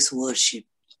 for this worship,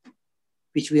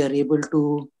 which we are able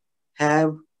to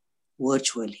have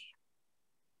virtually.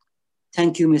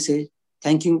 Thank you,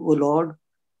 O Lord,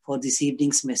 for this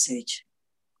evening's message.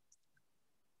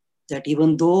 That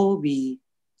even though we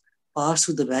pass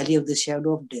through the valley of the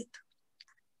shadow of death,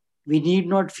 we need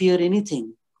not fear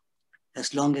anything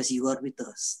as long as you are with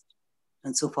us.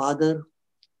 And so, Father,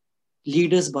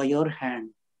 lead us by your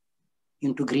hand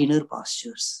into greener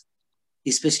pastures,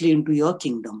 especially into your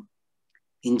kingdom.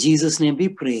 In Jesus' name we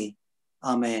pray.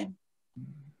 Amen.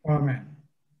 Amen.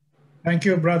 Thank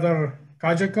you, Brother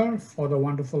Khajekar, for the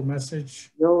wonderful message.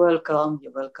 You're welcome.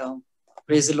 You're welcome.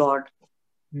 Praise the Lord.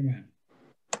 Amen.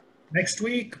 Next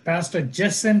week, Pastor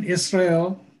Jessen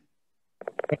Israel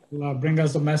will bring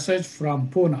us a message from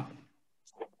Pune,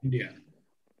 India.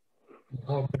 I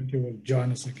hope that you will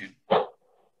join us again.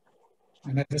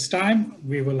 And at this time,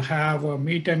 we will have a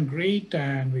meet and greet,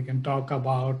 and we can talk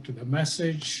about the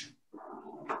message.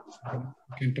 We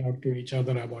can talk to each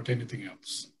other about anything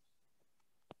else.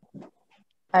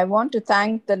 I want to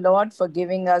thank the Lord for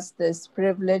giving us this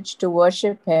privilege to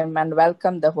worship Him and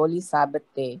welcome the Holy Sabbath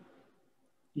day.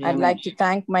 Amen. I'd like to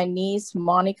thank my niece,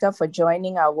 Monica, for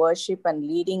joining our worship and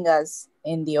leading us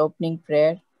in the opening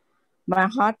prayer. My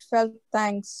heartfelt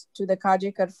thanks to the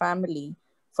Khajekar family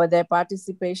for their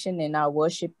participation in our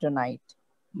worship tonight.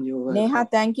 You're welcome. Neha,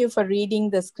 thank you for reading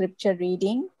the scripture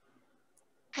reading.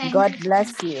 Thank God you.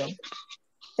 bless you.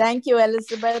 Thank you,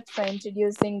 Elizabeth, for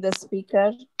introducing the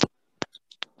speaker.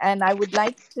 And I would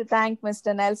like to thank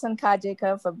Mr. Nelson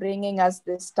Khajekar for bringing us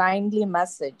this timely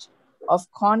message of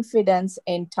confidence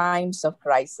in times of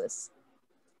crisis.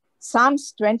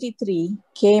 Psalms 23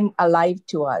 came alive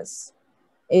to us.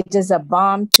 It is a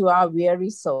balm to our weary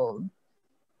soul.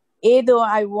 Yea, though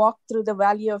I walk through the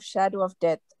valley of shadow of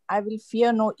death, I will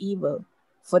fear no evil,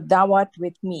 for thou art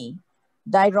with me.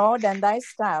 Thy rod and thy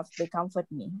staff, they comfort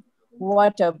me.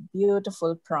 What a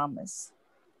beautiful promise.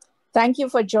 Thank you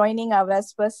for joining our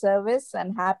Vespers service,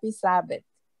 and happy Sabbath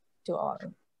to all.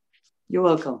 You're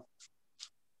welcome.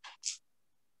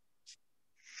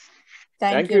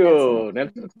 Thank you,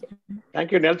 Nelson.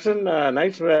 Thank you, Nelson.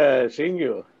 Nice seeing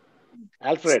you.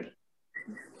 Alfred.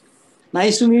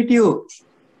 Nice to meet you.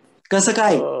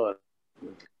 Kasakai. Oh,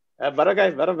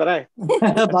 Baragai. Bangara.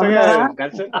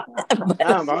 Nelson.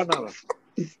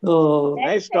 Oh,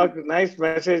 nice talk. Nice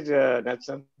message,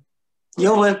 Nelson.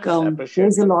 You're welcome.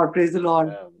 Praise the Lord. Praise the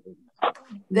Lord.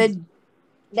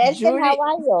 Nelson, how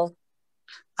are you?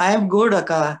 I am good,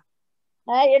 Akka.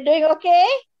 You're doing okay?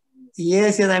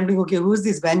 Yes, I'm doing okay. Who's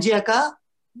this? Banji Akka?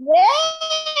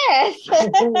 Yes.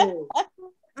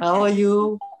 How are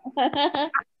you?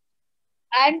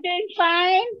 I'm doing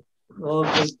fine. Oh,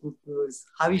 good.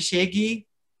 How is Shaggy?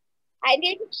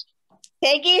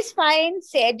 Shaggy is fine.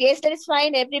 Jason is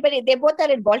fine. Everybody, they both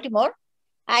are in Baltimore.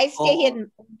 I stay here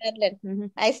in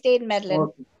Maryland. I stay in Maryland.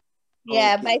 Okay.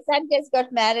 Yeah, Okay. my son just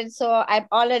got married, so I'm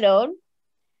all alone.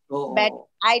 Oh. But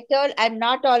I told I'm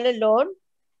not all alone.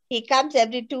 He comes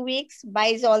every 2 weeks,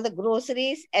 buys all the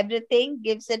groceries, everything,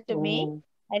 gives it to me.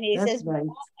 And he says, nice.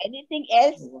 anything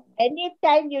else,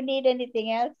 anytime you need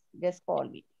anything else, just call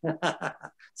me.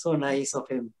 So nice of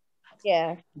him.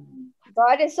 Yeah.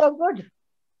 God is so good.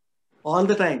 All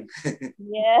the time.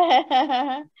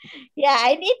 Yeah. Yeah,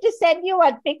 I need to send you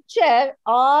a picture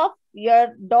of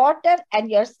your daughter and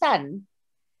your son.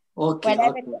 Okay. When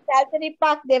I went to Calvary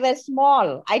Park, they were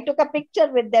small. I took a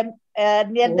picture with them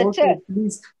near the church.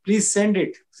 Please send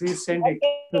it. Please send it.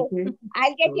 Okay.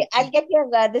 I'll get your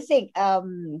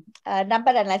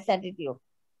number and I'll send it to you.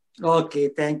 Okay.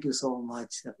 Thank you so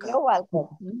much, Akka. You're welcome.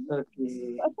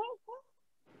 Okay.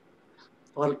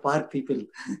 All park people.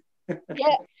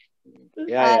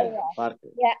 Yeah. Park.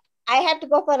 Yeah. I have to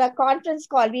go for a conference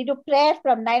call. We do prayer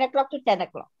from 9 o'clock to 10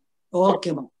 o'clock.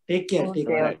 Okay, ma'am. Take care. Okay. Take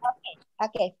care.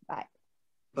 Okay. Bye.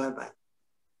 Bye.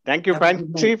 Thank you,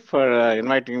 Panchi, for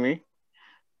inviting me.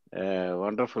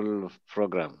 Wonderful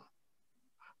program.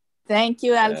 Thank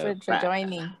you, Alfred, for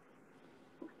joining.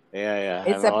 Yeah.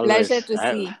 It's a pleasure to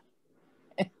see.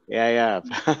 Yeah.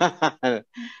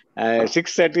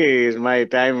 6:30 is my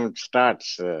time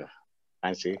starts,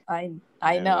 Nancy.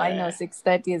 I know.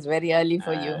 6:30 is very early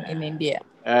for you in India.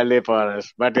 Early for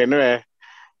us. But anyway,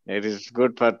 it is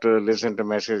good to listen to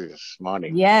messages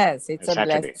morning. Yes, it's a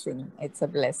Saturday. blessing. It's a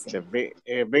blessing. It's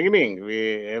a beginning.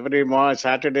 Every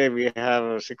Saturday we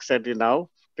have 6:30 now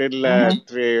till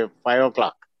 5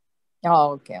 o'clock.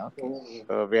 Oh, okay.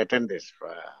 So we attend this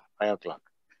 5 o'clock.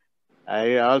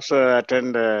 I also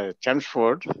attend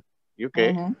Chelmsford, UK,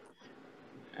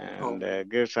 and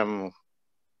give some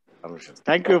permission.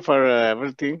 Thank you for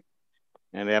everything,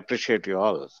 and I appreciate you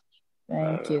all.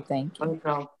 Thank you.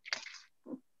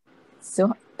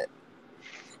 So,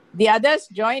 the others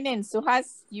join in. Suhas,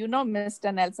 you know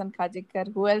Mr. Nelson Khajekar.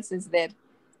 Who else is there?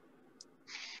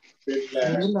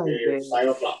 5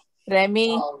 o'clock. Premi.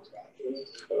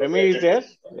 Premi is there?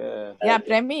 Yeah,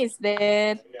 Premi is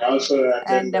there. Also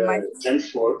and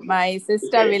my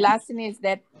sister Vilasini is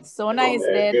there. Sona is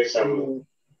there.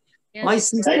 Yes. My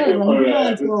sister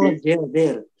Ranjana is over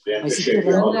there.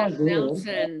 Brother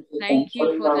Nelson, thank you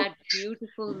for that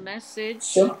beautiful message.